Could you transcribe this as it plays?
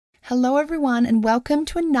Hello, everyone, and welcome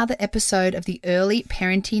to another episode of the Early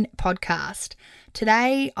Parenting Podcast.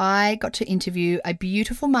 Today, I got to interview a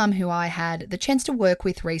beautiful mum who I had the chance to work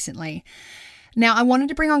with recently. Now, I wanted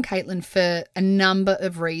to bring on Caitlin for a number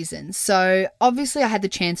of reasons. So, obviously, I had the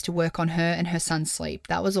chance to work on her and her son's sleep.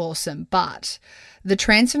 That was awesome. But the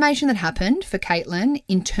transformation that happened for Caitlin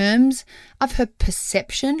in terms of her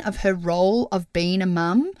perception of her role of being a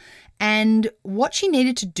mum and what she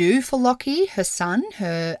needed to do for Lochy, her son,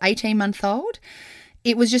 her 18-month-old,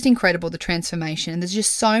 it was just incredible, the transformation. There's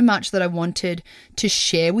just so much that I wanted to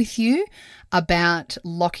share with you about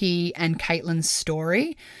Lochy and Caitlin's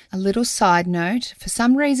story. A little side note, for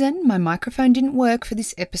some reason, my microphone didn't work for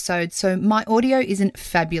this episode, so my audio isn't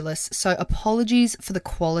fabulous. So apologies for the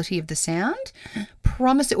quality of the sound.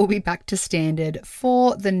 Promise it will be back to standard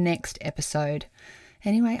for the next episode.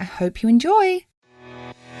 Anyway, I hope you enjoy.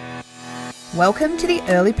 Welcome to the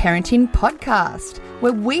Early Parenting Podcast,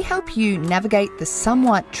 where we help you navigate the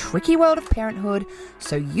somewhat tricky world of parenthood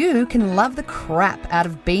so you can love the crap out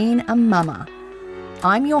of being a mama.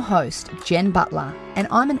 I'm your host, Jen Butler, and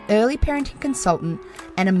I'm an early parenting consultant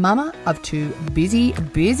and a mama of two busy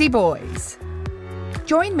boys.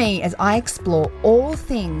 Join me as I explore all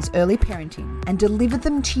things early parenting and deliver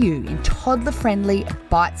them to you in toddler-friendly,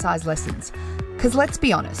 bite-sized lessons. Because let's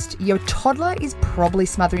be honest, your toddler is probably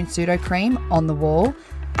smothering Sudocrem on the wall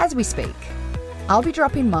as we speak. I'll be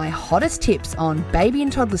dropping my hottest tips on baby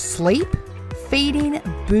and toddler sleep, feeding,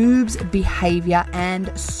 boobs, behaviour,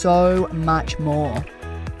 and so much more.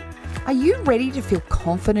 Are you ready to feel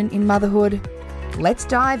confident in motherhood? Let's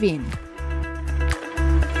dive in.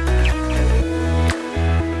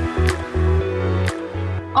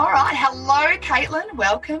 All right. Hello, Caitlin.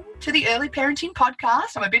 Welcome to the Early Parenting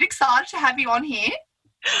Podcast. I'm a bit excited to have you on here.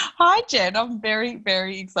 Hi, Jen. I'm very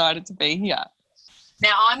excited to be here.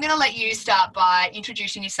 Now, I'm going to let you start by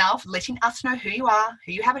introducing yourself, letting us know who you are,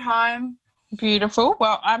 who you have at home. Beautiful.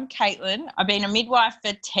 Well, I'm Caitlin. I've been a midwife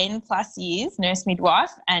for 10 plus years, nurse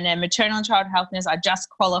midwife, and a maternal and child health nurse. I just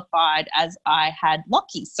qualified as I had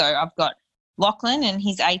Lochy. So I've got Lachlan and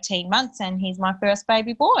he's 18 months and he's my first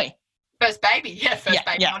baby boy. First baby, not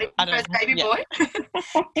first baby boy.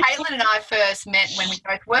 Caitlin and I first met when we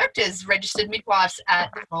both worked as registered midwives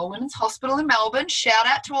at Royal Women's Hospital in Melbourne. Shout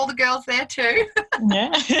out to all the girls there too.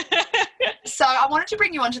 Yeah. So I wanted to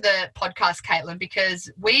bring you onto the podcast, Caitlin,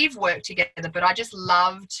 because we've worked together, but I just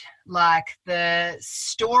loved the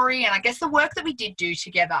story and I guess the work that we did do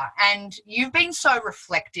together. And you've been so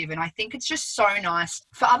reflective, and I think it's just so nice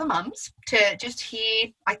for other mums to just hear.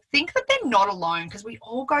 I think that they're not alone because we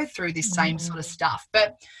all go through this same sort of stuff.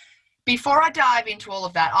 But before I dive into all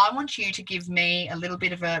of that, I want you to give me a little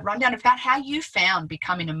bit of a rundown about how you found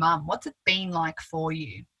becoming a mum. What's it been like for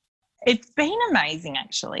you? It's been amazing,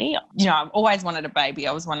 actually. You know, I've always wanted a baby.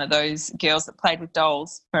 I was one of those girls that played with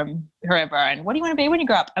dolls from forever. And what do you want to be when you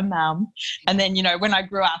grow up? A mum. And then, you know, when I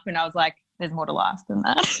grew up and I was like, there's more to life than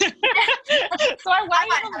that. So I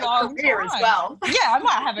waited a long time. As well. Yeah, I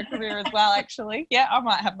might have a career as well, actually. Yeah, I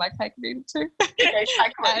might have my cake and eat it too. Okay,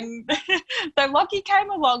 and so Lochy came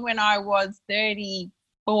along when I was 33,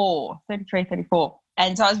 34.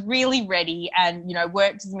 And so I was really ready and, you know,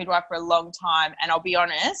 worked as a midwife for a long time. And I'll be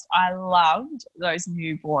honest, I loved those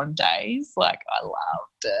newborn days. Like,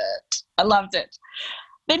 I loved it.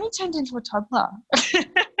 Then he turned into a toddler.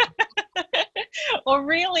 Or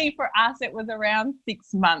really, for us, it was around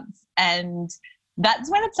 6 months. And that's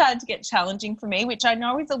when it started to get challenging for me, which I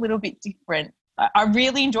know is a little bit different. I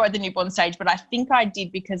really enjoyed the newborn stage, but I think I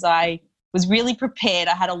did because I was really prepared.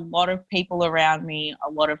 I had a lot of people around me, a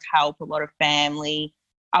lot of help, a lot of family.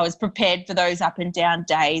 I was prepared for those up and down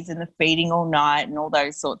days and the feeding all night and all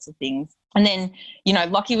those sorts of things. And then, you know,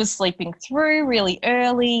 Lochy was sleeping through really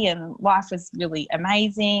early and life was really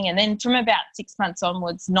amazing. And then from about 6 months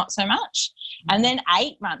onwards, not so much. And then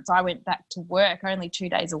 8 months, I went back to work only 2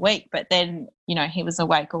 days a week. But then, you know, he was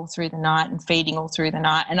awake all through the night and feeding all through the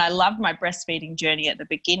night. And I loved my breastfeeding journey at the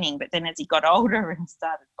beginning. But then as he got older and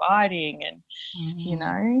started biting and, you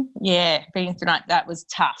know, feeding through the night, that was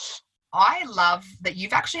tough. I love that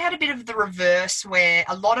you've actually had a bit of the reverse where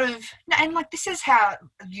a lot of, and like this is how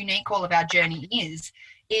unique all of our journey is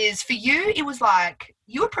for you, it was like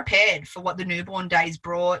you were prepared for what the newborn days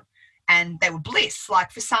brought and they were bliss.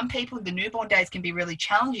 Like for some people, the newborn days can be really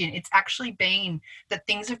challenging. It's actually been that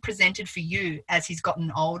things have presented for you as he's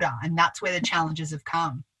gotten older, and that's where the challenges have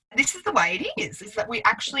come. this is the way it is that we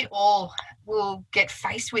actually all will get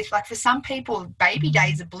faced with, like for some people, baby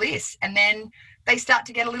days of bliss, and then they start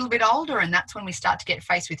to get a little bit older, and that's when we start to get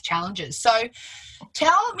faced with challenges. So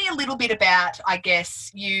tell me a little bit about, I guess,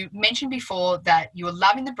 you mentioned before that you were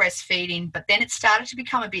loving the breastfeeding, but then it started to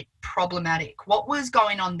become a bit problematic. What was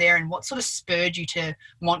going on there, and what sort of spurred you to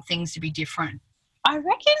want things to be different? I reckon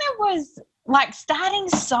it was like starting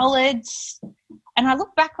solids, and I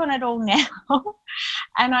look back on it all now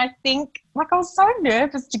and I think, like, I was so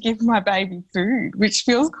nervous to give my baby food, which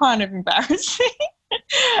feels kind of embarrassing.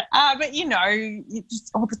 But, you know,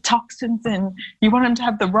 just all the toxins, and you want him to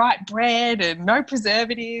have the right bread and no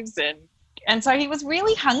preservatives. And so he was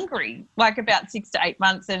really hungry, like about 6 to 8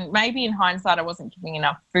 months. And maybe in hindsight I wasn't giving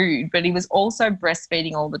enough food, but he was also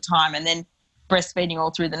breastfeeding all the time, and then breastfeeding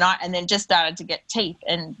all through the night, and then just started to get teeth.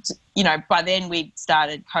 And, you know, by then we'd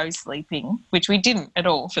started co-sleeping, which we didn't at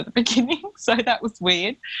all for the beginning. So that was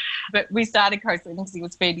weird. But we started co-sleeping because he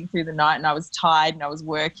was feeding through the night and I was tired and I was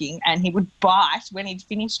working, and he would bite when he'd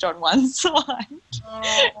finished on one side. Oh.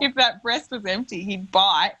 If that breast was empty, he'd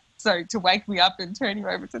bite. So to wake me up and turn him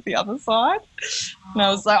over to the other side. Oh. And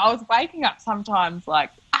I was waking up sometimes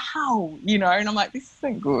like, ow, you know, and I'm like, this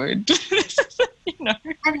isn't good. You know.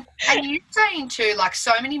 And you saying too, like,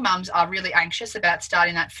 so many mums are really anxious about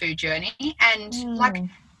starting that food journey, and like,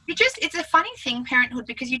 it's a funny thing, parenthood,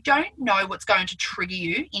 because you don't know what's going to trigger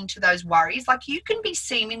you into those worries. Like, you can be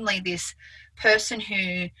seemingly this person who,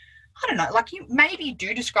 I don't know, like, you maybe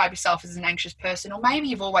do describe yourself as an anxious person, or maybe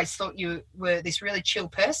you've always thought you were this really chill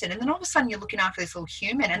person, and then all of a sudden you're looking after this little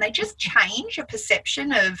human, and they just change your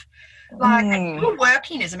perception of, like, and you're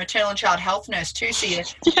working as a maternal and child health nurse too, so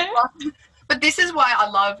but this is why I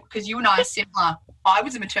love, because you and I are similar. I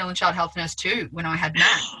was a maternal and child health nurse too when I had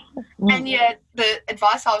Matt. And yet the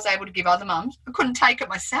advice I was able to give other mums, I couldn't take it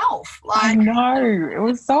myself. Like, I know. It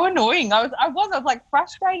was so annoying. I was like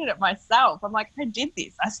frustrated at myself. I'm like, I did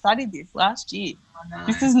this. I studied this last year.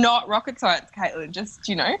 This is not rocket science, Caitlin. Just,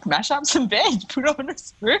 you know, mash up some veg, put on a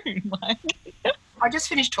spoon. Like, I just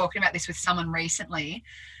finished talking about this with someone recently.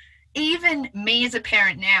 Even me as a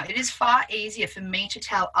parent now, it is far easier for me to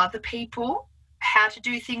tell other people how to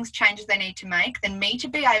do things, changes they need to make, than me to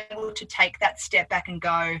be able to take that step back and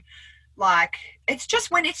go, like, it's just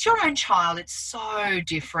when it's your own child, it's so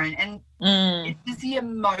different. And there's the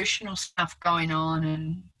emotional stuff going on.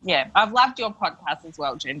 And yeah, I've loved your podcast as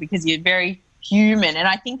well, Jen, because you're very human. And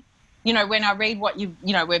I think, you know, when I read what you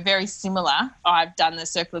know, we're very similar. I've done the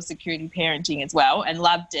Circle of Security parenting as well and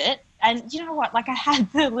loved it. And you know what, like, I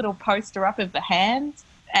had the little poster up of the hands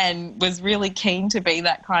and was really keen to be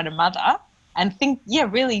that kind of mother, and think,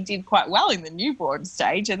 really did quite well in the newborn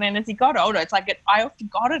stage. And then as he got older, it's like I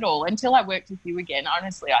forgot it all until I worked with you again.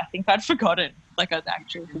 Honestly, I think I'd forgotten, like I'd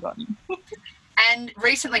actually forgotten. And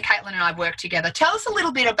recently Caitlin and I worked together. Tell us a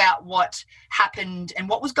little bit about what happened and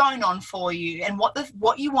what was going on for you, and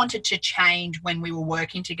what you wanted to change when we were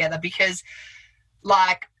working together, because,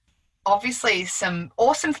 like, obviously some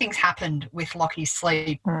awesome things happened with Lochy's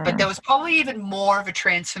sleep, but there was probably even more of a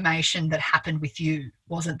transformation that happened with you,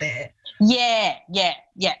 wasn't there? Yeah.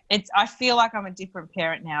 I feel like I'm a different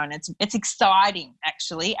parent now, and it's exciting,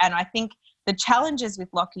 actually. And I think the challenges with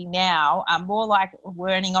Lochy now are more like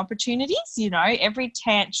learning opportunities. You know, every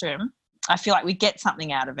tantrum, I feel like we get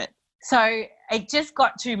something out of it. So it just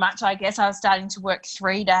got too much, I guess. I was starting to work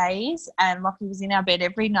 3 days, and Lochy was in our bed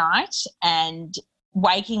every night and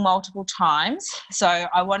waking multiple times. So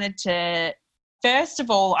I wanted to, first of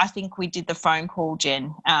all, I think we did the phone call,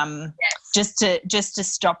 Jen, just to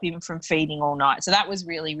stop him from feeding all night. So that was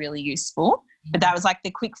really, really useful. But that was like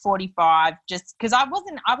the quick 45, just because I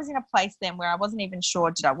was in a place then where I wasn't even sure,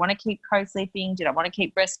 did I want to keep co-sleeping? Did I want to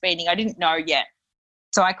keep breastfeeding? I didn't know yet.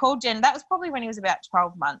 So I called Jen. That was probably when he was about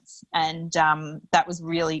 12 months, and that was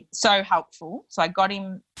really so helpful. So I got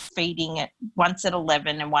him feeding at once at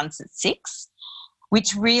 11 and once at 6.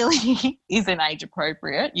 Which really isn't age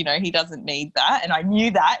appropriate. You know, he doesn't need that. And I knew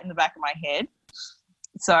that in the back of my head.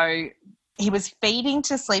 So he was feeding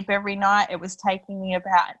to sleep every night. It was taking me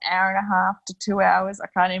about an hour and a half to 2 hours. I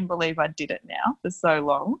can't even believe I did it now for so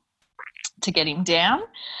long to get him down.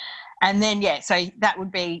 And then, so that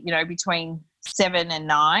would be, you know, between 7 and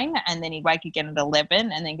 9, and then he'd wake again at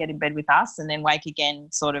 11 and then get in bed with us, and then wake again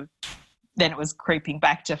then it was creeping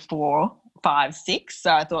back to 4, 5, 6.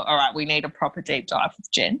 So I thought, all right, we need a proper deep dive with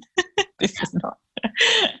Jen. This is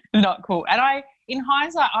not cool. And in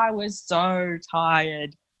hindsight, I was so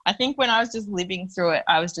tired. I think when I was just living through it,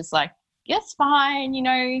 I was just like, yes, fine, you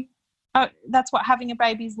know, that's what having a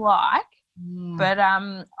baby's like. But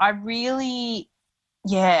I really,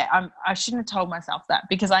 I shouldn't have told myself that,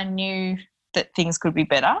 because I knew that things could be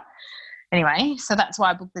better. Anyway, so that's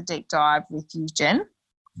why I booked the deep dive with you, Jen.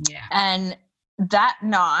 Yeah. And that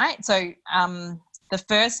night, so the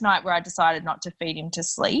first night where I decided not to feed him to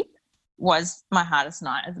sleep was my hardest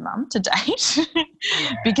night as a mum to date.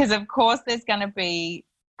 Yeah. Because, of course, there's going to be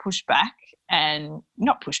pushback and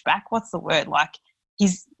not pushback, what's the word? Like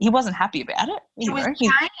he wasn't happy about it. It was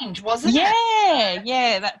change, wasn't it?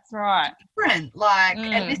 Yeah, that's right. Different. Like,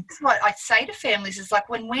 and this is what I say to families is like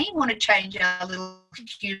when we want to change our little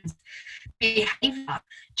kids' behaviour,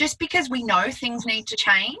 just because we know things need to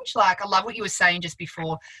change. Like I love what you were saying just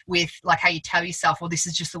before with like how you tell yourself, well, this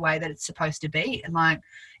is just the way that it's supposed to be. And like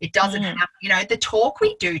it doesn't happen. You know, the talk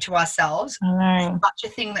we do to ourselves is such a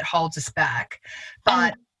thing that holds us back.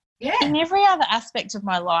 But in every other aspect of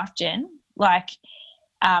my life, Jen, like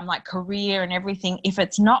career and everything, if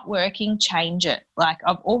it's not working, change it. Like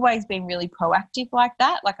I've always been really proactive like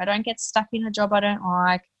that. Like I don't get stuck in a job I don't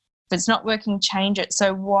like. If it's not working, change it.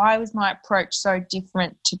 So why was my approach so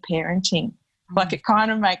different to parenting? Like it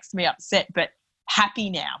kind of makes me upset, but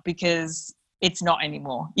happy now because it's not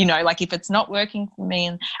anymore. You know, like if it's not working for me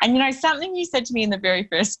and you know, something you said to me in the very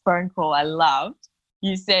first phone call I loved,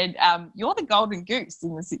 you said, you're the golden goose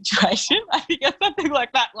in the situation. I think it's something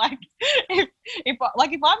like that. Like if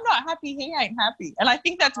I'm not happy, he ain't happy. And I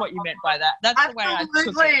think that's what you meant by that. That's absolutely.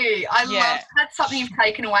 The way I took it. I love that's something you've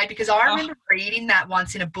taken away because I remember reading that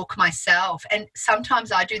once in a book myself. And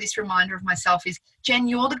sometimes I do this reminder of myself is, Jen,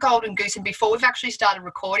 you're the golden goose. And before we've actually started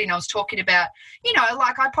recording, I was talking about, you know,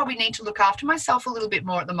 like I probably need to look after myself a little bit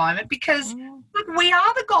more at the moment because look, we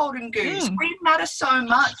are the golden goose. We matter so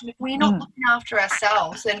much. If we're not looking after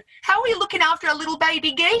ourselves, then how are we looking after our little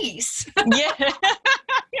baby geese? Yeah.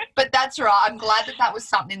 But that's right. I'm glad that was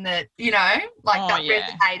something that, you know, like that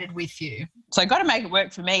resonated with you. So I got to make it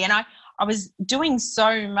work for me. And I was doing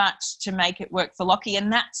so much to make it work for Lochy,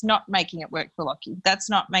 and that's not making it work for Lochy. That's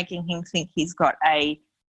not making him think he's got a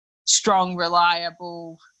strong,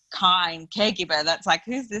 reliable, kind caregiver. That's like,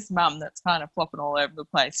 who's this mum that's kind of flopping all over the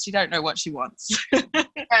place? She don't know what she wants.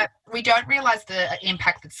 We don't realise the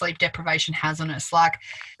impact that sleep deprivation has on us. Like,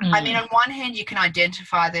 I mean, on one hand, you can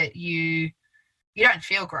identify that you don't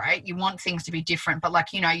feel great. You want things to be different. But,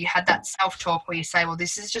 like, you know, you had that self-talk where you say, well,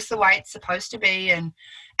 this is just the way it's supposed to be. And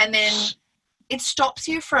then it stops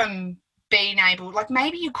you from being able, like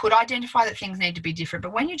maybe you could identify that things need to be different.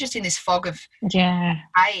 But when you're just in this fog of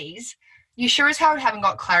haze, you sure as hell haven't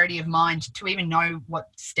got clarity of mind to even know what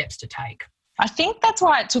steps to take. I think that's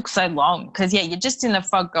why it took so long because, you're just in the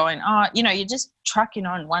fog going, you know, you're just trucking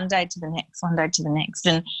on one day to the next, one day to the next.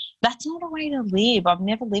 And that's not a way to live. I've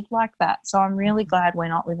never lived like that. So I'm really glad we're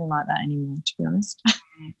not living like that anymore, to be honest.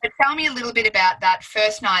 But tell me a little bit about that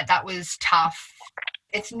first night. That was tough.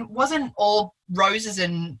 It wasn't all roses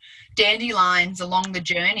and dandelions along the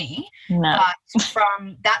journey. No. But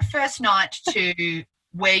from that first night to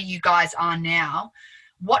where you guys are now,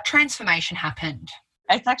 what transformation happened?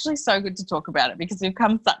 It's actually so good to talk about it because we've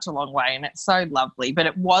come such a long way and it's so lovely. But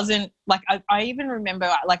it wasn't like I even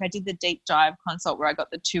remember like I did the deep dive consult where I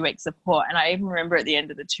got the 2-week support, and I even remember at the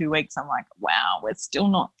end of the 2 weeks I'm like, wow, we're still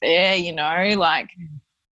not there, you know, like.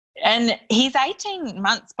 And he's 18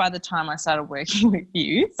 months by the time I started working with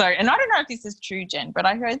you. So, and I don't know if this is true, Jen, but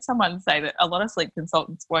I heard someone say that a lot of sleep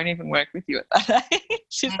consultants won't even work with you at that age.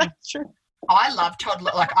 Is that true? I love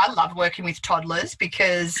I love working with toddlers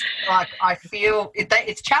because like I feel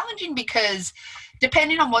it's challenging because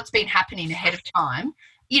depending on what's been happening ahead of time,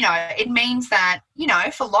 you know, it means that, you know,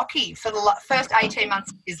 for Lochy, for the first 18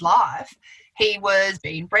 months of his life, he was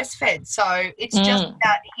being breastfed. So it's just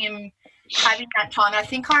about him having that time. And I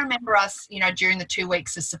think I remember us, you know, during the 2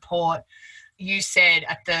 weeks of support, you said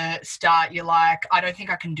at the start, you're like, I don't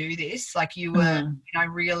think I can do this. Like you were, you know,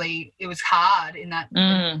 really, it was hard in that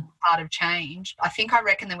part of change. I think I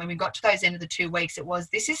reckon that when we got to those end of the 2 weeks, it was,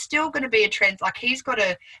 this is still going to be a trend. Like he's got to,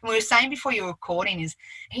 and we were saying before you were recording is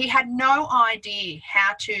he had no idea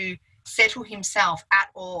how to settle himself at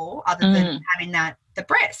all other than having the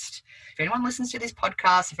breast. If anyone listens to this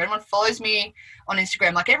podcast, if anyone follows me on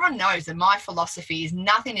Instagram, like everyone knows that my philosophy is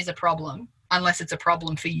nothing is a problem unless it's a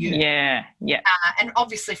problem for you. Yeah. And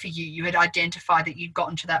obviously for you, you had identified that you'd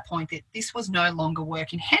gotten to that point that this was no longer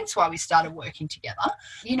working, hence why we started working together.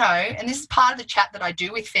 You know, and this is part of the chat that I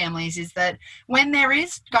do with families is that when there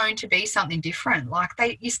is going to be something different, like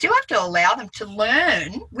you still have to allow them to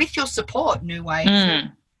learn with your support new ways of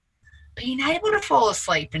being able to fall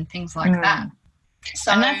asleep and things like that.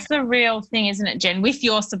 So, and that's the real thing, isn't it, Jen, with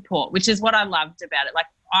your support, which is what I loved about it. Like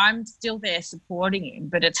I'm still there supporting him,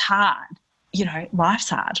 but it's hard. You know, life's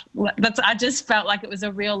hard. I just felt like it was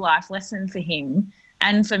a real life lesson for him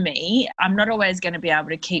And for me, I'm not always going to be able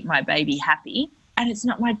to keep my baby happy. And it's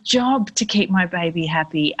not my job to keep my baby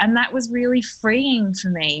happy. And that was really freeing for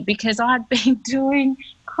me because I'd been doing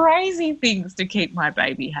crazy things to keep my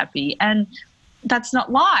baby happy. And that's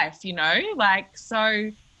not life,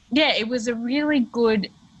 so yeah, it was a really good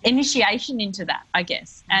initiation into that, I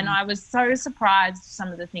guess. And I was so surprised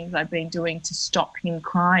some of the things I've been doing to stop him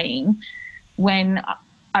crying when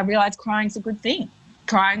I realized crying's a good thing.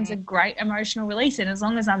 Crying's a great emotional release. And as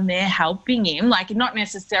long as I'm there helping him, not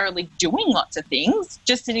necessarily doing lots of things,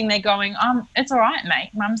 just sitting there going, it's all right, mate.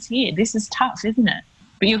 Mum's here. This is tough, isn't it?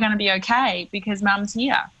 But you're going to be okay because Mum's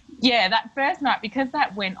here. Yeah, that first night, because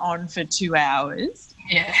that went on for 2 hours.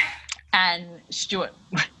 Yeah. And Stuart,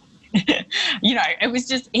 it was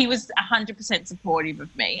just, he was 100% supportive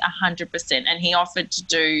of me, 100%. And he offered to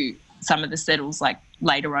do some of the settles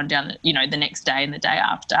later on down, the next day and the day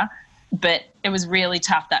after. But it was really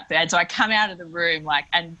tough that bad. So I come out of the room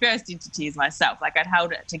and burst into tears myself. I'd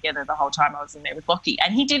held it together the whole time I was in there with Lochy.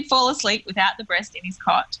 And he did fall asleep without the breast in his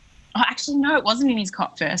cot. Oh, actually, no, it wasn't in his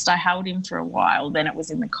cot first. I held him for a while, then it was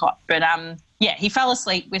in the cot. But, he fell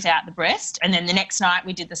asleep without the breast. And then the next night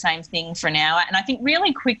we did the same thing for an hour. And I think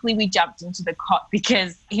really quickly we jumped into the cot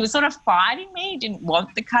because he was sort of fighting me. He didn't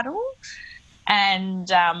want the cuddle. And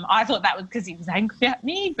I thought that was because he was angry at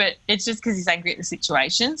me, but it's just because he's angry at the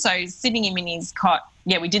situation. So sitting him in his cot,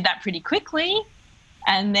 we did that pretty quickly.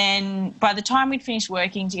 And then by the time we'd finished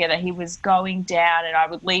working together, he was going down and I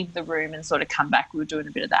would leave the room and sort of come back. We were doing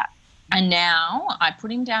a bit of that. And now I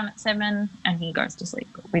put him down at 7 and he goes to sleep.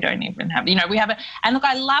 We don't even have, we have a, and look,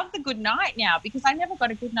 I love the good night now because I never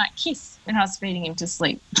got a good night kiss when I was feeding him to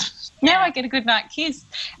sleep. Now I get a good night kiss.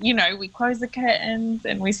 We close the curtains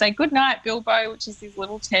and we say good night, Bilbo, which is his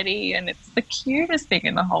little teddy, and it's the cutest thing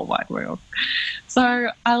in the whole wide world. So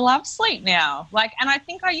I love sleep now. And I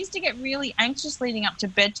think I used to get really anxious leading up to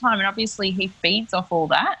bedtime, and obviously he feeds off all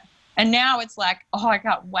that. And now it's I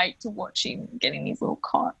can't wait to watch him get in his little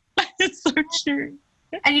cot. It's so cute.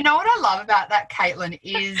 And you know what I love about that, Caitlin,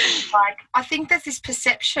 is I think there's this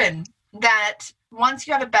perception that once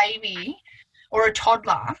you have a baby or a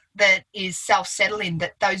toddler that is self-settling,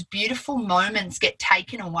 that those beautiful moments get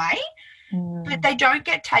taken away. But they don't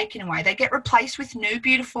get taken away. They get replaced with new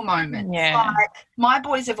beautiful moments. Yeah. My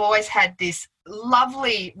boys have always had this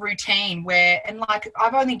lovely routine where, and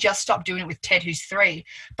I've only just stopped doing it with Ted, who's 3,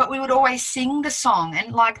 but we would always sing the song.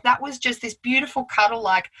 And that was just this beautiful cuddle.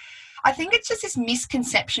 I think it's just this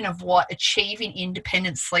misconception of what achieving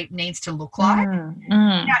independent sleep needs to look like.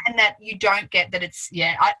 And that you don't get that it's,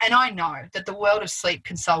 I know that the world of sleep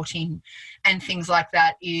consulting and things like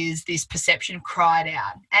that is this perception cried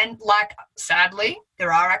out. And sadly,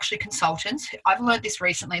 there are actually consultants. I've learned this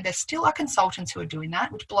recently. There still are consultants who are doing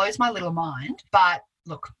that, which blows my little mind. But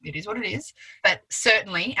look, it is what it is. But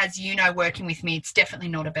certainly, as you know, working with me, it's definitely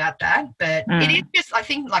not about that. But it is just, I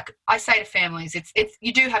think, I say to families, it's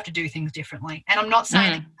you do have to do things differently. And I'm not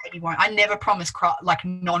saying that baby won't. I never promise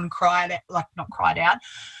not cried out.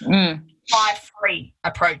 Cry-free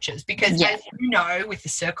approaches because, as you know, with the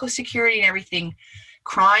circle of security and everything,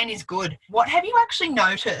 crying is good. What have you actually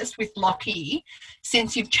noticed with Lochy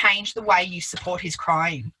since you've changed the way you support his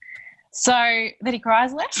crying? So that he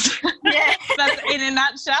cries less. Yeah. That's in a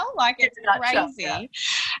nutshell. It's crazy. Yeah.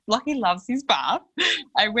 Lochy loves his bath.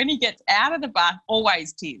 And when he gets out of the bath,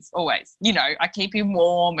 always tears, always. I keep him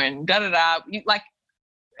warm and da-da-da.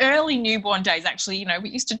 Early newborn days, actually, we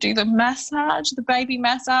used to do the massage, the baby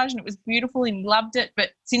massage, and it was beautiful and he loved it. But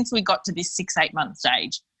since we got to this 6-8 month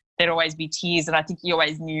stage, there'd always be tears. And I think he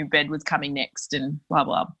always knew bed was coming next and blah,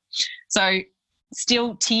 blah. So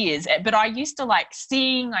still tears. But I used to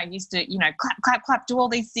sing. I used to, clap, clap, clap, do all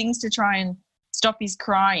these things to try and stop his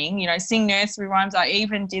crying, sing nursery rhymes. I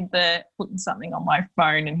even did the putting something on my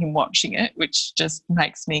phone and him watching it, which just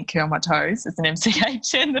makes me curl my toes. It's an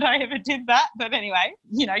MCHN that I ever did that. But anyway,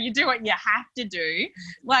 you do what you have to do.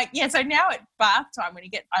 So now at bath time when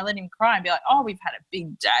I let him cry and be like, oh, we've had a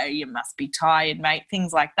big day. You must be tired, mate,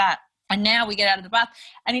 things like that. And now we get out of the bath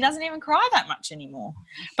and he doesn't even cry that much anymore.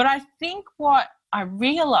 But I think what I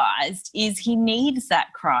realised is he needs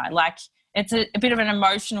that cry. It's a bit of an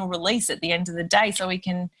emotional release at the end of the day so we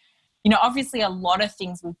can, obviously a lot of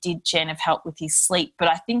things we did, Jen, have helped with his sleep, but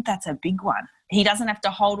I think that's a big one. He doesn't have to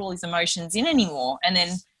hold all his emotions in anymore. And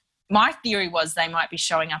then my theory was they might be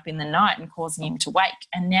showing up in the night and causing him to wake,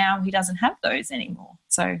 and now he doesn't have those anymore.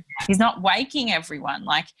 So he's not waking everyone.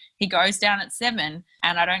 He goes down at 7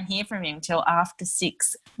 and I don't hear from him till after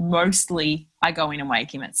 6. Mostly I go in and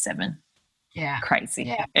wake him at 7. Yeah. Crazy.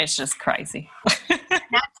 Yeah. It's just crazy.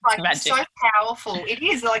 That's like so powerful. It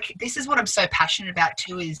is like, this is what I'm so passionate about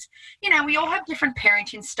too, is, you know, we all have different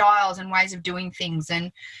parenting styles and ways of doing things.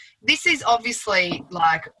 And this is obviously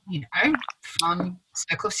like, you know, from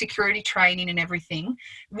circle of security training and everything.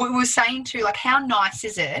 We were saying too, like, how nice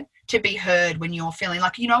is it to be heard when you're feeling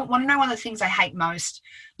like, you know, want to know one of the things I hate most?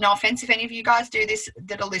 No offense if any of you guys do this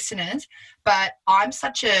that are listeners, but I'm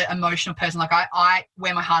such an emotional person. Like I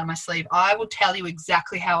wear my heart on my sleeve. I will tell you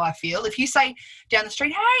exactly how I feel. If you say down the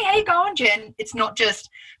street, hey, how you going, Jen? It's not just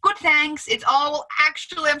good, thanks. It's, oh, well,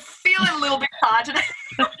 actually, I'm feeling a little bit tired today.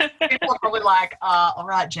 People are probably like, all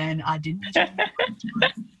right, Jen, I didn't.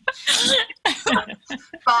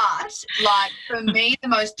 But like, for me, the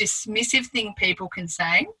most dismissive thing people can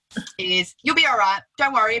say is, you'll be all right,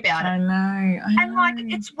 don't worry about it. I know. And like,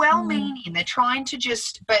 it's well-meaning. They're trying to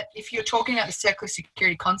just, but if you're talking about the circle of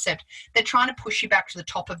security concept, they're trying to push you back to the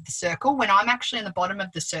top of the circle when I'm actually in the bottom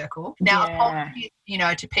of the circle. Now, apologies, you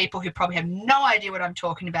know, to people who probably have no idea what I'm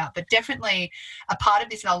talking about, but definitely a part of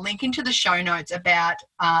this, and I'll link into the show notes about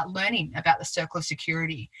learning about the circle of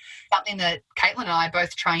security, something that Caitlin and I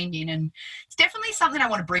both trained in. And it's definitely something I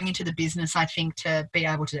want to bring into the business, I think, to be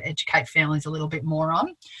able to educate families a little bit more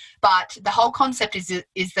on. But the whole concept is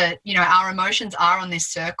that, you know, our emotions are on this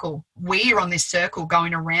circle. We are on this circle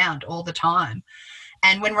going around all the time.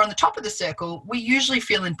 And when we're on the top of the circle, we're usually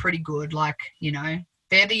feeling pretty good. Like, you know,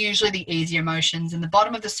 they're usually the easy emotions. And the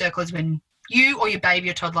bottom of the circle is when you or your baby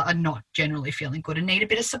or toddler are not generally feeling good and need a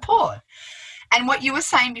bit of support. And what you were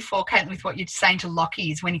saying before, Caitlin, with what you're saying to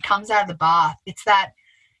Lochy, is when he comes out of the bath, it's that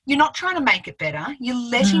you're not trying to make it better. You're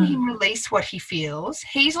letting him release what he feels.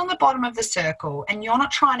 He's on the bottom of the circle and you're not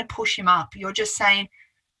trying to push him up. You're just saying,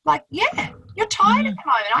 like, yeah, you're tired at the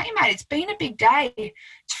moment, aren't you, mate? It's been a big day.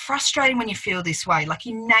 It's frustrating when you feel this way. Like,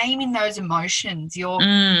 you're naming those emotions. You're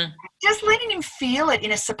just letting him feel it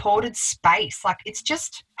in a supported space. Like, it's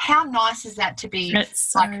just, how nice is that to be?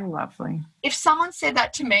 It's so like, lovely. If someone said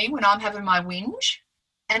that to me when I'm having my whinge,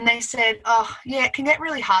 and they said, oh, yeah, it can get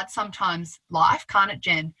really hard sometimes, life, can't it,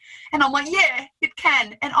 Jen? And I'm like, yeah, it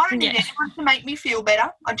can. And I don't need anyone to make me feel better.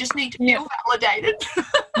 I just need to feel validated.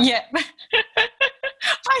 Yeah.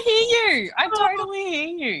 I hear you. I totally hear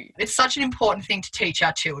you. It's such an important thing to teach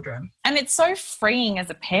our children. And it's so freeing as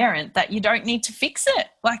a parent that you don't need to fix it.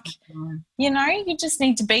 Like, you know, you just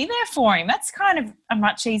need to be there for him. That's kind of a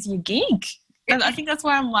much easier gig. I think that's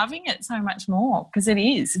why I'm loving it so much more, because it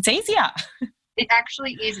is. It's easier. It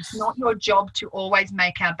actually is. It's not your job to always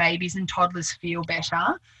make our babies and toddlers feel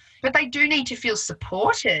better, but they do need to feel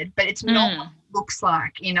supported, but it's not what it looks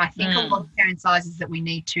like. And I think a lot of parent sizes that we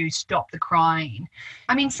need to stop the crying.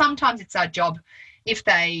 I mean, sometimes it's our job if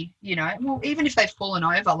they, you know, well, even if they've fallen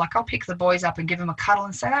over, like I'll pick the boys up and give them a cuddle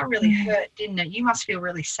and say, that really hurt, didn't it? You must feel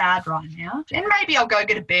really sad right now. And maybe I'll go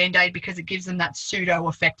get a Band-Aid because it gives them that pseudo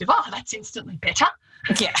effect of, oh, that's instantly better.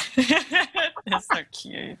 Yeah. That's so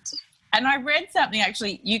cute. And I read something,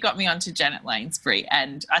 actually, you got me onto Janet Lansbury,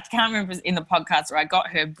 and I can't remember if it was in the podcast or I got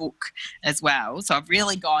her book as well. So I've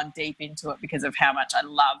really gone deep into it because of how much I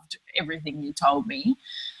loved everything you told me.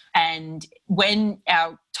 And when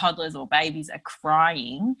our toddlers or babies are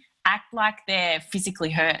crying, act like they're physically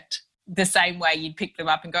hurt the same way you'd pick them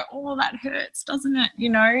up and go, oh, that hurts, doesn't it? You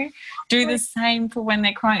know, do the same for when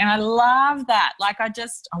they're crying. And I love that. Like, I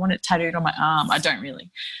want it tattooed on my arm. I don't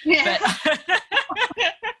really. Yeah. But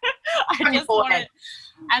I just want it.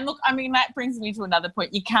 And look, I mean, that brings me to another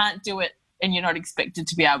point. You can't do it and you're not expected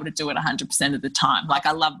to be able to do it 100% of the time. Like,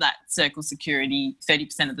 I love that circle security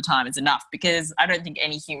 30% of the time is enough, because I don't think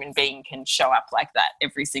any human being can show up like that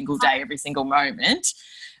every single day, every single moment.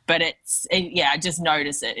 But I just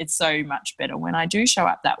notice it. It's so much better when I do show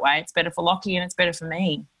up that way. It's better for Lochy and it's better for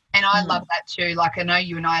me. And I love that too. Like, I know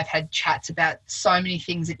you and I have had chats about so many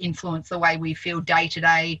things that influence the way we feel day to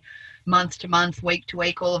day, month to month, week to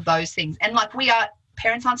week, all of those things. And like,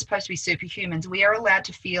 parents aren't supposed to be superhumans. We are allowed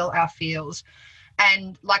to feel our feels.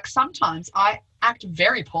 And like, sometimes I act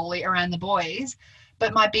very poorly around the boys,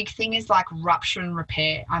 but my big thing is like rupture and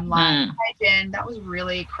repair. I'm like, hey, Jen, that was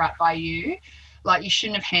really crap by you. Like, you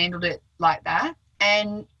shouldn't have handled it like that.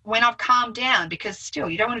 And when I've calmed down, because still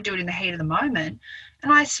you don't want to do it in the heat of the moment,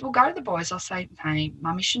 and I will go to the boys, I'll say, hey,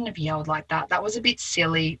 mummy shouldn't have yelled like that. That was a bit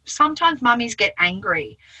silly. Sometimes mummies get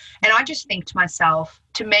angry. And I just think to myself,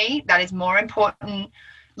 to me, that is more important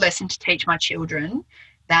lesson to teach my children,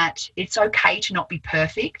 that it's okay to not be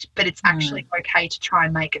perfect, but it's actually okay to try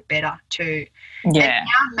and make it better too. Yeah. And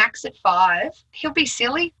now Max at 5, he'll be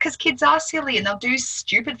silly, because kids are silly and they'll do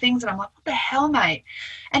stupid things. And I'm like, what the hell, mate?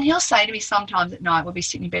 And he'll say to me sometimes at night, we'll be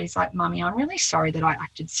sitting in bed, he's like, Mummy, I'm really sorry that I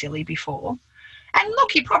acted silly before. And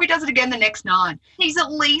look, he probably does it again the next night. He's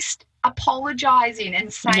at least apologising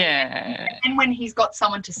and saying, Yeah. and when he's got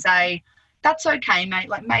someone to say, that's okay, mate,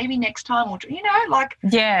 like maybe next time we'll, like.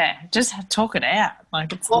 Yeah, just talk it out.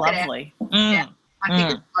 Like, it's lovely. Yeah, I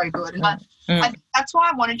think it's so good. And I think that's why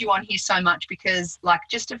I wanted you on here so much, because like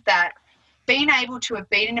just of that, being able to have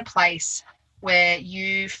been in a place where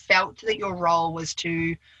you felt that your role was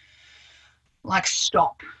to like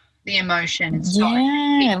stop the emotions.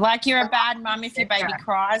 Yeah, like you're a bad mum if your baby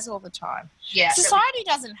cries all the time. Yeah. Society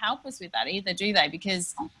doesn't help us with that either, do they?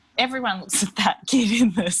 Because everyone looks at that kid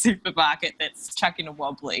in the supermarket that's chucking a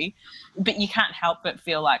wobbly, but you can't help but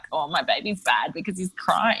feel like, oh, my baby's bad because he's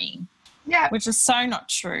crying. Yeah. Which is so not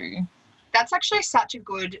true. That's actually such a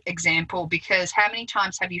good example, because how many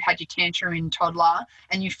times have you had your tantrum in toddler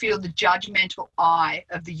and you feel the judgmental eye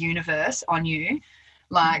of the universe on you?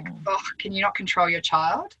 Like, oh, can you not control your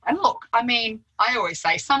child? And look, I mean, I always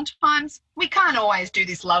say sometimes we can't always do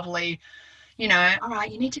this lovely, all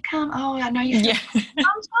right, you need to come. Oh, I know you feel. Yeah.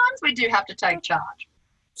 Sometimes we do have to take charge,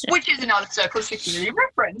 which is another circle of security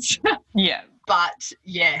reference. Yeah. But,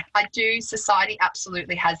 yeah, I do. Society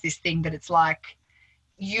absolutely has this thing that it's like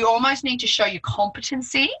you almost need to show your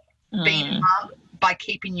competency being a mum by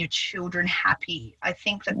keeping your children happy. I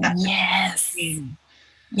think that's yes.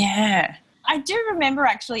 Yeah. I do remember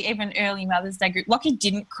actually even early Mother's Day group, Lochy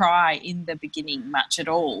didn't cry in the beginning much at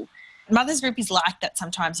all. Mother's group is like that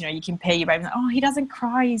sometimes, you compare your baby, oh, he doesn't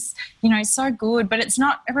cry, he's, so good, but it's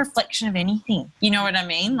not a reflection of anything. You know what I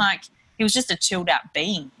mean? Like, he was just a chilled out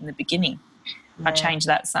being in the beginning. Yeah. I changed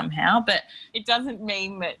that somehow, but it doesn't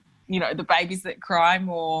mean that, the babies that cry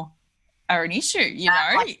more are an issue,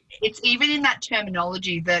 Like, it's even in that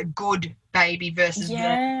terminology, the good baby versus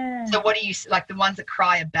the, so what do you, like the ones that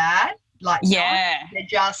cry are bad? Like, they're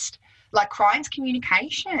just, like, crying's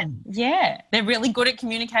communication. Yeah, they're really good at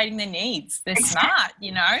communicating their needs. They're smart,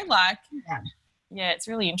 like, it's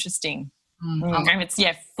really interesting. And it's,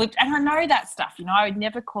 flipped. And I know that stuff, I would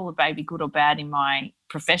never call a baby good or bad in my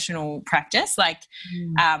professional practice. Like,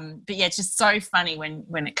 but it's just so funny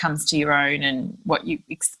when it comes to your own and what you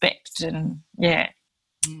expect and,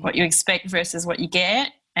 what you expect versus what you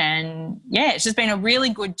get. And, it's just been a really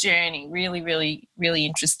good journey, really, really, really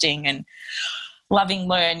interesting and loving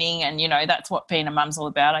learning. And, that's what being a mum's all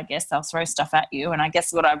about, I guess. They'll throw stuff at you. And I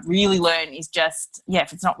guess what I've really learned is just,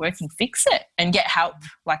 if it's not working, fix it and get help.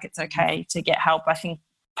 Like, it's okay to get help. I think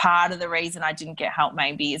part of the reason I didn't get help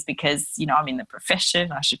maybe is because, I'm in the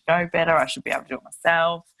profession. I should know better. I should be able to do it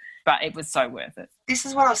myself. But it was so worth it. This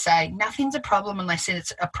is what I'll say. Nothing's a problem unless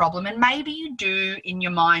it's a problem. And maybe you do in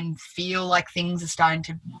your mind feel like things are starting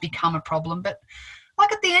to become a problem. But,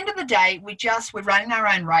 like, at the end of the day, we're running our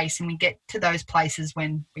own race and we get to those places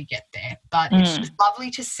when we get there. But it's just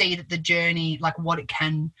lovely to see that the journey, like what it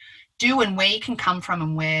can do and where you can come from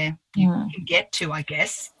and where you can get to, I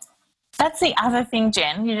guess. That's the other thing,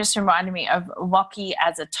 Jen. You just reminded me of Lochy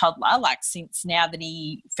as a toddler, like since now that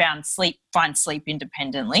he finds sleep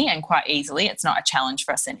independently and quite easily. It's not a challenge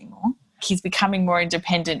for us anymore. He's becoming more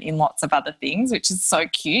independent in lots of other things, which is so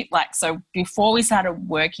cute. Like, so before we started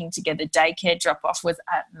working together, daycare drop-off was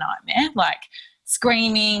a nightmare, like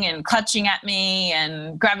screaming and clutching at me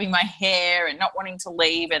and grabbing my hair and not wanting to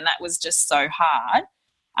leave, and that was just so hard.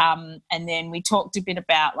 And then we talked a bit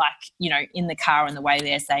about, like, in the car on the way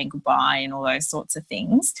there saying goodbye and all those sorts of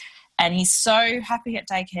things. And he's so happy at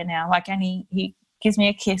daycare now. Like, and he gives me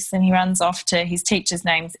a kiss and he runs off to his teacher's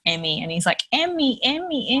name's Emmy, and he's like, Emmy,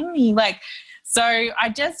 Emmy, Emmy. Like, so I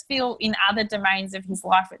just feel in other domains of his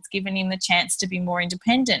life it's given him the chance to be more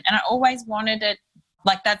independent. And I always wanted it,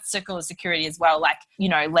 like, that circle of security as well, like,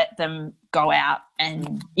 let them go out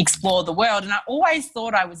and explore the world. And I always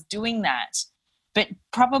thought I was doing that. But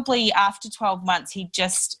probably after 12 months,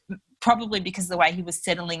 probably because of the way he was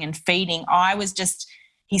settling and feeding, I was just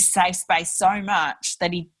his safe space so much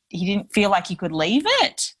that he didn't feel like he could leave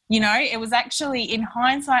it. It was actually, in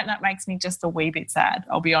hindsight, that makes me just a wee bit sad,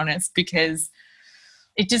 I'll be honest, because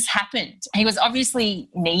it just happened. He was obviously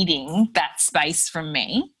needing that space from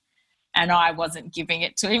me and I wasn't giving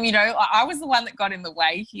it to him. I was the one that got in the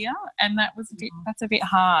way here, and that's a bit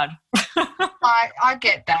hard. I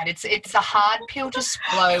get that. It's a hard pill to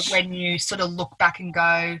swallow when you sort of look back and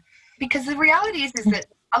go, because the reality is that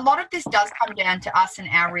a lot of this does come down to us and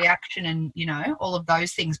our reaction and, all of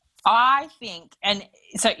those things. I think, and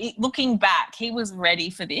so looking back, he was ready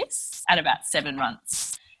for this at about 7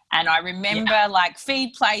 months. And I remember like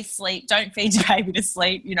feed, play, sleep, don't feed your baby to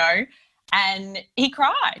sleep, and he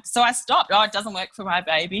cried. So I stopped. Oh, it doesn't work for my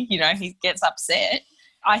baby. He gets upset.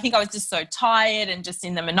 I think I was just so tired and just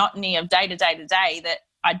in the monotony of day to day to day that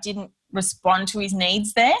I didn't respond to his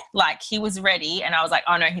needs there. Like, he was ready and I was like,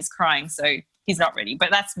 oh no, he's crying. So he's not ready.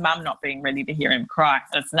 But that's mum not being ready to hear him cry.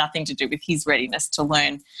 It's nothing to do with his readiness to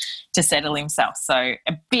learn to settle himself. So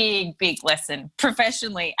a big, big lesson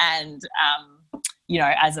professionally and,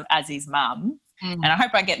 as his mum. And I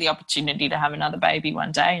hope I get the opportunity to have another baby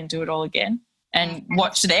one day and do it all again and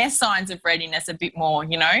watch their signs of readiness a bit more,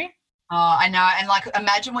 Oh, I know. And like,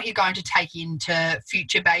 imagine what you're going to take into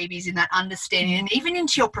future babies in that understanding and even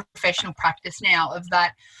into your professional practice now of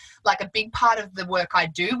that. Like, a big part of the work I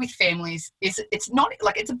do with families is it's not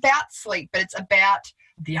like it's about sleep, but it's about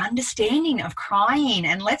the understanding of crying.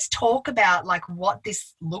 And let's talk about like what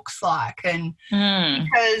this looks like. And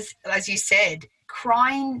because, as you said,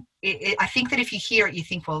 crying, I think that if you hear it, you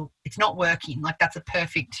think, well, it's not working. Like, that's a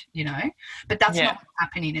perfect, but that's not what's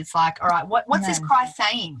happening. It's like, all right, what's this cry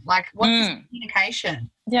saying? Like, what's this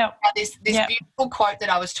communication? Yeah. This beautiful quote that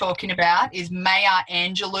I was talking about is Maya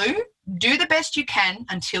Angelou: do the best you can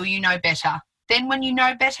until you know better. Then when you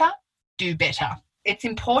know better, do better. It's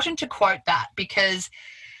important to quote that because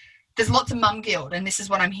there's lots of mum guilt, and this is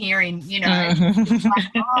what I'm hearing, It's like,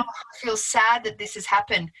 I feel sad that this has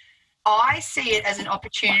happened. I see it as an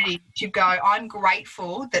opportunity to go, I'm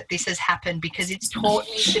grateful that this has happened because it's taught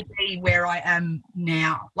me to be where I am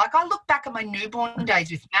now. Like, I look back at my newborn days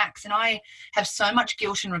with Max and I have so much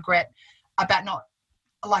guilt and regret about not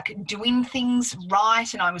like doing things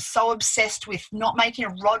right, and I was so obsessed with not making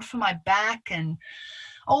a rod for my back and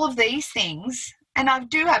all of these things. And I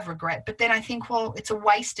do have regret, but then I think, well, it's a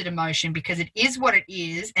wasted emotion because it is what it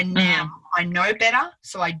is, and now I know better,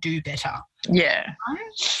 so I do better. Yeah.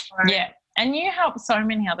 Yeah. And you help so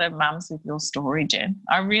many other mums with your story, Jen.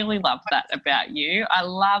 I really love that about you. I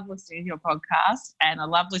love listening to your podcast and I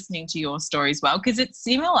love listening to your story as well because it's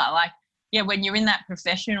similar. Like, when you're in that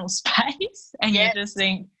professional space and you just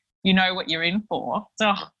think you know what you're in for.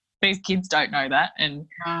 So these kids don't know that, and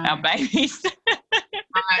our babies.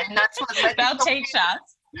 And that's what they'll teach us.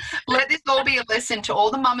 Let this all be a lesson to all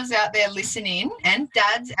the mamas out there listening and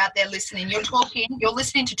dads out there listening. You're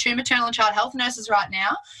listening to two maternal and child health nurses right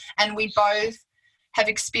now, and we both have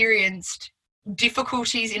experienced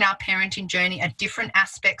difficulties in our parenting journey at different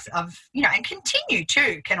aspects of, and continue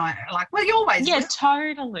to. You always will.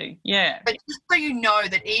 Totally. Yeah. But just so you know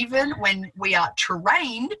that even when we are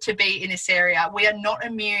trained to be in this area, we are not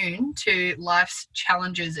immune to life's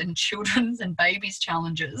challenges and children's and babies'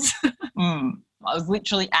 challenges. I was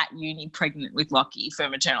literally at uni pregnant with Lochy for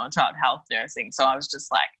maternal and child health nursing. So I was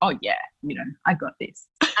just like, oh, yeah, I got this.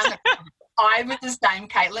 I was the same,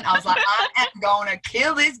 Caitlin. I was like, I am going to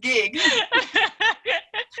kill this gig.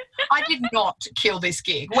 I did not kill this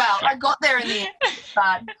gig. Well, I got there in the end,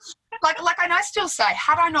 but and I still say,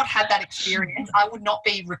 had I not had that experience, I would not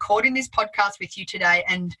be recording this podcast with you today.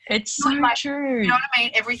 And it's so true. You know what I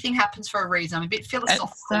mean? Everything happens for a reason. I'm a bit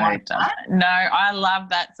philosophical like that. No, I love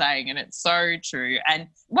that saying, and it's so true. And,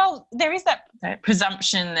 well, there is that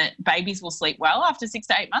presumption that babies will sleep well after 6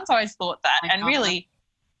 to 8 months. I always thought that. And really,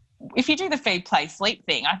 if you do the feed, play, sleep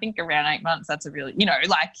thing, I think around 8 months, that's a really,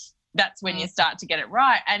 that's when you start to get it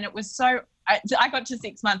right. And it was I got to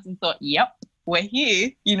 6 months and thought, yep, we're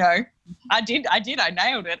here, I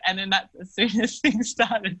nailed it. And then that's as soon as things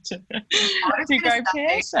started to go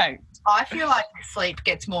pear-shaped. I feel like sleep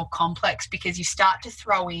gets more complex because you start to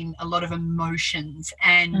throw in a lot of emotions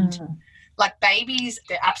and like babies,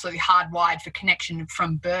 they're absolutely hardwired for connection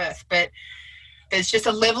from birth, but there's just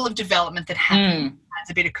a level of development that happens, adds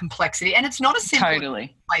a bit of complexity. And it's not as simple as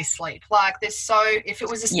play sleep. Like if it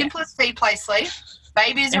was as simple as feed, play, sleep,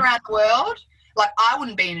 babies around the world, like I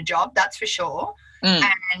wouldn't be in a job, that's for sure.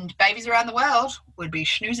 And babies around the world would be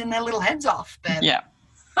schnoozing their little heads off. But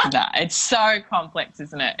no, it's so complex,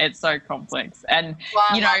 isn't it? It's so complex. And,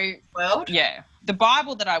 the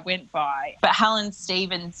Bible that I went by, but Helen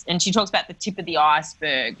Stevens, and she talks about the tip of the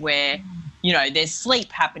iceberg where, there's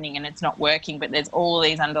sleep happening and it's not working, but there's all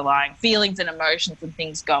these underlying feelings and emotions and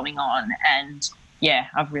things going on. And,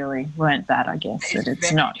 I've really learnt that, I guess, that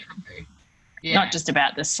it's not just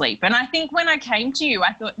about the sleep. And I think when I came to you,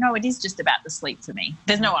 I thought, no, it is just about the sleep for me.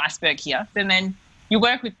 There's no iceberg here. And then you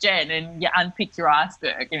work with Jen and you unpick your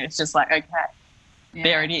iceberg and it's just like, okay,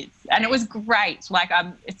 there it is. And it was great. Like,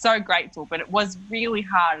 I'm so grateful, but it was really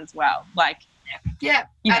hard as well. Like, Yeah.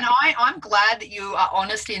 And I'm glad that you are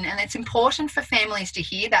honest in, and it's important for families to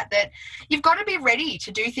hear that you've got to be ready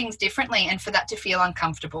to do things differently and for that to feel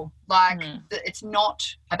uncomfortable. Like it's not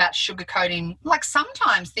about sugarcoating. Like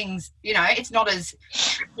sometimes things, it's not as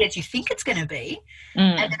tricky as you think it's going to be.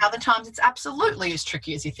 And then other times it's absolutely as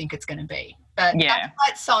tricky as you think it's going to be. But that's why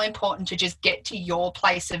it's so important to just get to your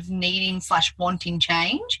place of needing/wanting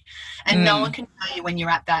change. And no one can tell you when you're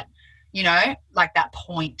at that, like that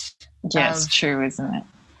point. Yeah, it's true, isn't it?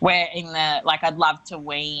 We're in the, like, I'd love to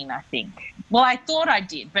wean, I think. Well, I thought I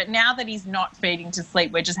did, but now that he's not feeding to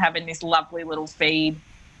sleep, we're just having this lovely little feed.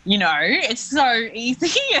 You know, it's so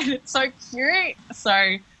easy and it's so cute.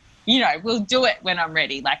 So, you know, we'll do it when I'm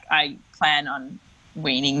ready. Like, I plan on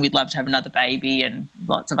weaning. We'd love to have another baby and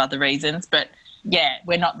lots of other reasons. But, yeah,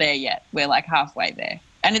 we're not there yet. We're, like, halfway there.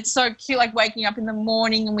 And it's so cute, like, waking up in the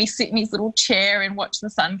morning and we sit in his little chair and watch the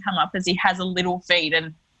sun come up as he has a little feed,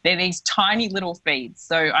 and they're these tiny little feeds.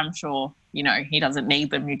 So I'm sure, you know, he doesn't need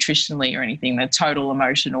them nutritionally or anything. They're total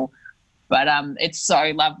emotional. But it's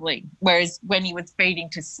so lovely. Whereas when he was feeding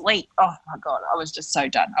to sleep, oh, my God, I was just so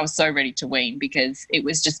done. I was so ready to wean because it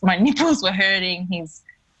was just my nipples were hurting. He's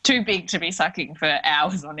too big to be sucking for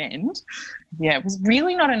hours on end. Yeah, it was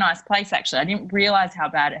really not a nice place, actually. I didn't realise how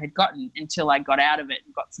bad it had gotten until I got out of it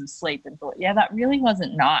and got some sleep and thought, yeah, that really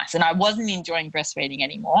wasn't nice. And I wasn't enjoying breastfeeding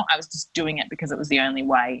anymore. I was just doing it because it was the only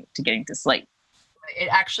way to getting to sleep. It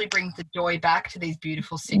actually brings the joy back to these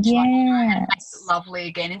beautiful situations. Yeah. And makes it lovely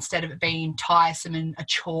again instead of it being tiresome and a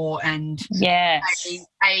chore and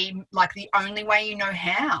like the only way you know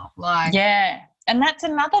how. Like, yeah. And that's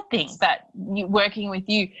another thing that working with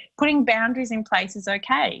you, putting boundaries in place is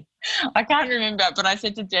okay. I can't remember, but I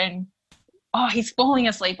said to Jen, oh, he's falling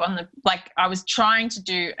asleep on the, like, I was trying to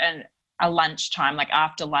do a lunchtime, like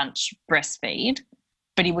after lunch breastfeed,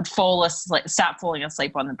 but he would start falling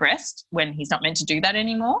asleep on the breast when he's not meant to do that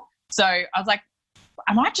anymore. So I was like,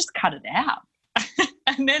 I might just cut it out.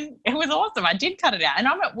 And then it was awesome. I did cut it out. And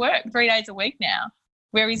I'm at work 3 days a week now,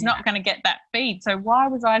 where he's not going to get that feed. So why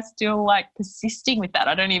was I still, like, persisting with that?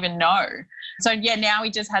 I don't even know. So, yeah, now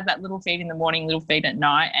he just has that little feed in the morning, little feed at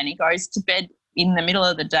night, and he goes to bed in the middle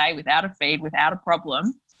of the day without a feed, without a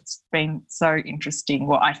problem. It's been so interesting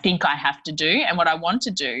what I think I have to do and what I want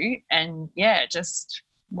to do. And, yeah, just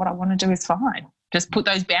what I want to do is fine. Just put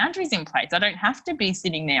those boundaries in place. I don't have to be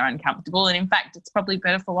sitting there uncomfortable. And, in fact, it's probably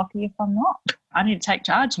better for Lochy if I'm not. I need to take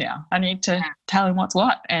charge now. I need to tell him what's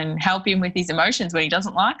what and help him with his emotions when he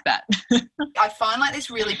doesn't like that. I find like this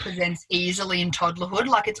really presents easily in toddlerhood.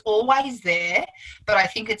 Like, it's always there, but I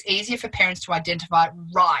think it's easier for parents to identify,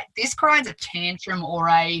 right, this cry's a tantrum or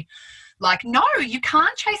a, like, no, you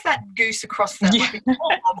can't chase that goose across the, like, it's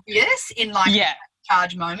more obvious in, like,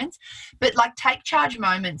 charge moments, but like take charge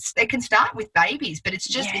moments, they can start with babies, but it's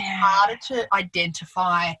just it's harder to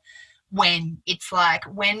identify when it's like,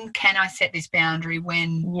 when can I set this boundary,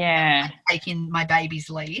 when I'm taking my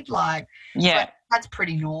baby's lead, like so that's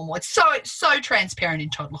pretty normal. It's so transparent in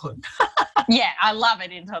toddlerhood. Yeah, I love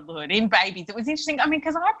it in toddlerhood. In babies it was interesting, I mean,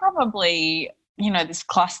 because I probably, you know, this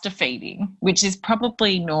cluster feeding, which is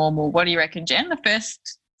probably normal. What do you reckon, Jen? The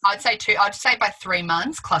first, I'd say by 3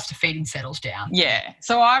 months, cluster feeding settles down. Yeah.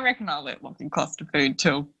 So I reckon I'll let Lochy cluster food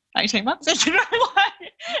till 18 months, you know,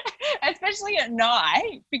 like, especially at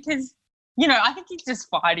night, because, you know, I think he's just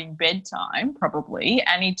fighting bedtime probably,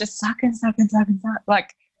 and he'd just suck.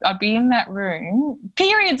 Like, I'd be in that room,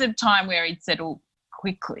 periods of time where he'd settle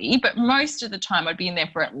quickly, but most of the time I'd be in there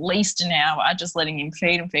for at least an hour just letting him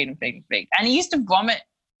feed. And he used to vomit,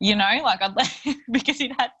 you know, like because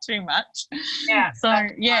he'd had too much. Yeah. So,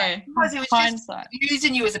 yeah. Because he was hindsight. Just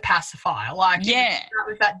using you as a pacifier. Like,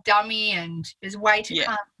 with that dummy, and his way to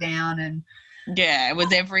calm down. And yeah, it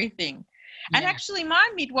was everything. Yeah. And actually my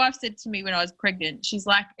midwife said to me when I was pregnant, she's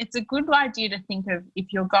like, it's a good idea to think of if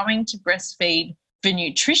you're going to breastfeed for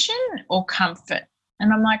nutrition or comfort.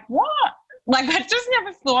 And I'm like, what? Like, I just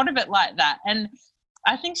never thought of it like that. And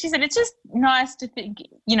I think she said it's just nice to think,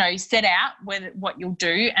 you know, set out what you'll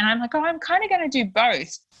do. And I'm like, oh, I'm kind of going to do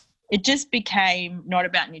both. It just became not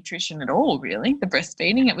about nutrition at all, really, the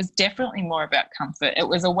breastfeeding. It was definitely more about comfort. It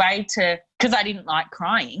was a way to, because I didn't like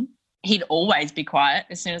crying, he'd always be quiet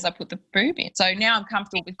as soon as I put the boob in. So now I'm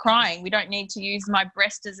comfortable with crying. We don't need to use my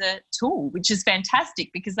breast as a tool, which is fantastic,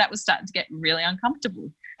 because that was starting to get really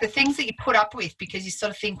uncomfortable. The things that you put up with because you sort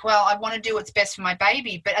of think, well, I want to do what's best for my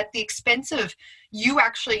baby, but at the expense of you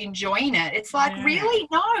actually enjoying it. It's like, really?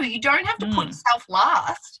 No, you don't have to put yourself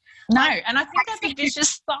last. No, and I think that's a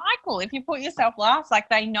vicious cycle. If you put yourself last, like,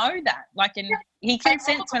 they know that. Like, and he can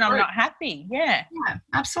sense when I'm not happy. Yeah. Yeah,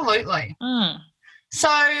 absolutely. So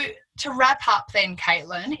to wrap up then,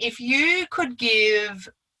 Caitlin, if you could give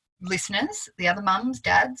listeners, the other mums,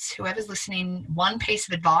 dads, whoever's listening, one piece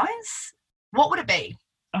of advice, what would it be?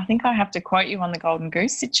 I think I have to quote you on the golden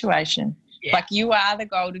goose situation. Yeah. Like, you are the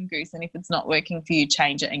golden goose, and if it's not working for you,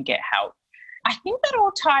 change it and get help. I think that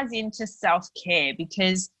all ties into self-care,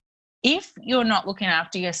 because if you're not looking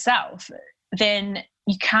after yourself, then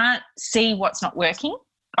you can't see what's not working.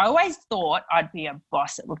 I always thought I'd be a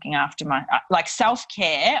boss at looking after my, like,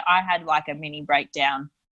 self-care. I had like a mini breakdown,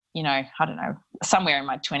 you know, I don't know, somewhere in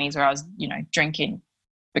my 20s where I was, drinking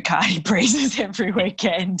Bacardi breezes every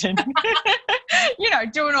weekend and,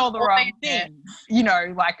 doing all the wrong things.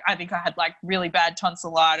 Like I think I had like really bad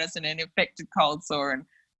tonsillitis and an infected cold sore, and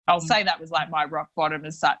I'll say that was like my rock bottom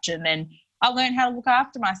as such. And then I learned how to look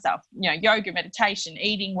after myself, yoga, meditation,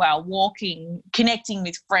 eating well, walking, connecting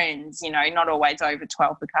with friends, not always over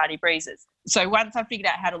 12 Bacardi breezes. So once I figured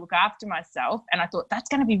out how to look after myself, and I thought that's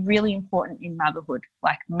going to be really important in motherhood,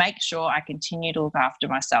 like make sure I continue to look after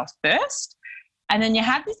myself first. And then you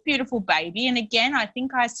have this beautiful baby. And again, I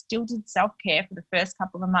think I still did self-care for the first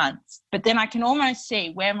couple of months. But then I can almost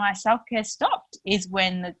see where my self-care stopped is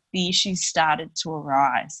when the issues started to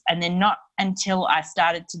arise. And then not until I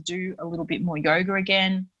started to do a little bit more yoga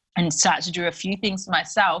again and start to do a few things for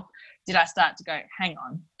myself did I start to go, hang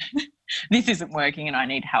on, this isn't working and I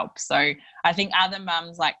need help. So I think other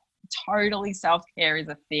mums, like, totally self-care is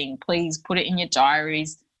a thing. Please put it in your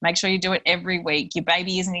diaries. Make sure you do it every week. Your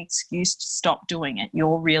baby isn't an excuse to stop doing it.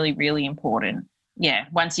 You're really, really important. Yeah,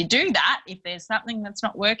 once you do that, if there's something that's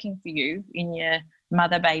not working for you in your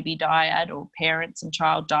mother-baby dyad or parents and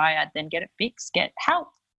child dyad, then get it fixed, get help.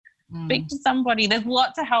 Speak to somebody. There's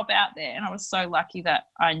lots of help out there. And I was so lucky that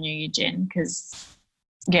I knew you, Jen, because,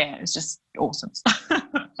 yeah, it was just awesome.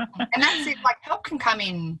 And that's it. Like, help can come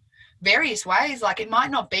in various ways. Like, it might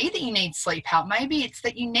not be that you need sleep help. Maybe it's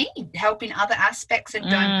that you need help in other aspects and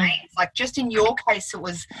domains. Like, just in your case, it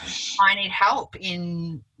was I need help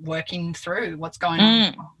in working through what's going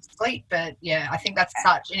on with sleep. But, yeah, I think that's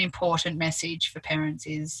such an important message for parents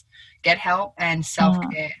is get help and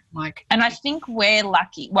self-care. And I think we're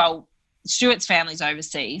lucky. Well, Stuart's family's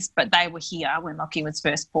overseas, but they were here when Lochy was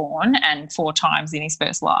first born and 4 times in his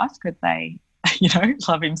first life because they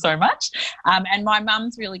love him so much. And my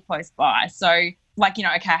mum's really close by. So, like, okay,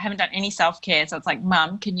 I haven't done any self-care. So it's like,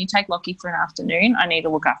 Mum, can you take Lochy for an afternoon? I need to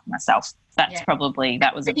look after myself. That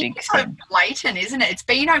was a big thing. It's so blatant, isn't it? It's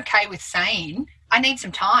being okay with saying, I need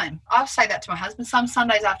some time. I'll say that to my husband some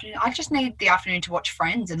Sundays afternoon. I just need the afternoon to watch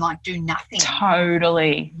Friends and, like, do nothing.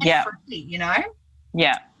 Totally. Yeah.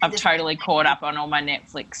 Yeah, I've totally caught up on all my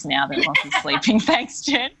Netflix now that Lochy's sleeping. Thanks,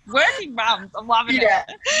 Jen. Working mums, I'm loving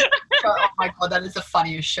it. Oh, my God, that is the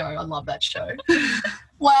funniest show. I love that show.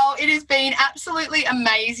 Well, it has been absolutely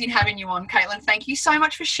amazing having you on, Caitlin. Thank you so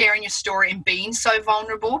much for sharing your story and being so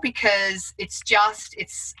vulnerable, because it's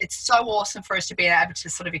so awesome for us to be able to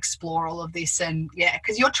sort of explore all of this. And, yeah,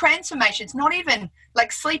 because your transformation, it's not even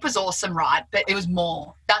like sleep was awesome, right? But it was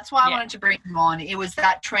more. That's why I wanted to bring you on. It was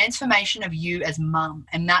that transformation of you as mum,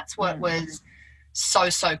 and that's what was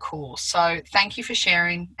so, so cool. So thank you for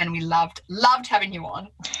sharing, and we loved having you on.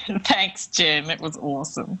 Thanks, Jen. It was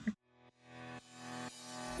awesome.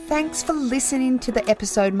 Thanks for listening to the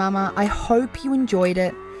episode, Mama. I hope you enjoyed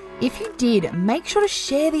it. If you did, make sure to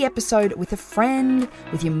share the episode with a friend,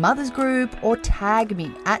 with your mother's group, or tag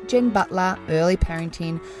me at Jen Butler Early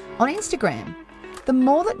Parenting on Instagram. The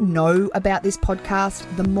more that know about this podcast,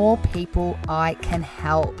 the more people I can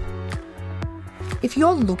help. If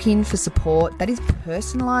you're looking for support that is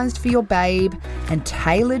personalised for your babe and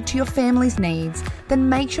tailored to your family's needs, then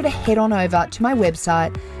make sure to head on over to my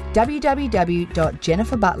website,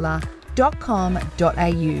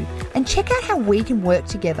 www.jenniferbutler.com.au, and check out how we can work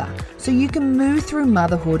together so you can move through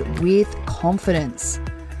motherhood with confidence.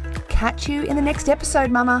 Catch you in the next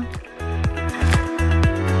episode, Mama.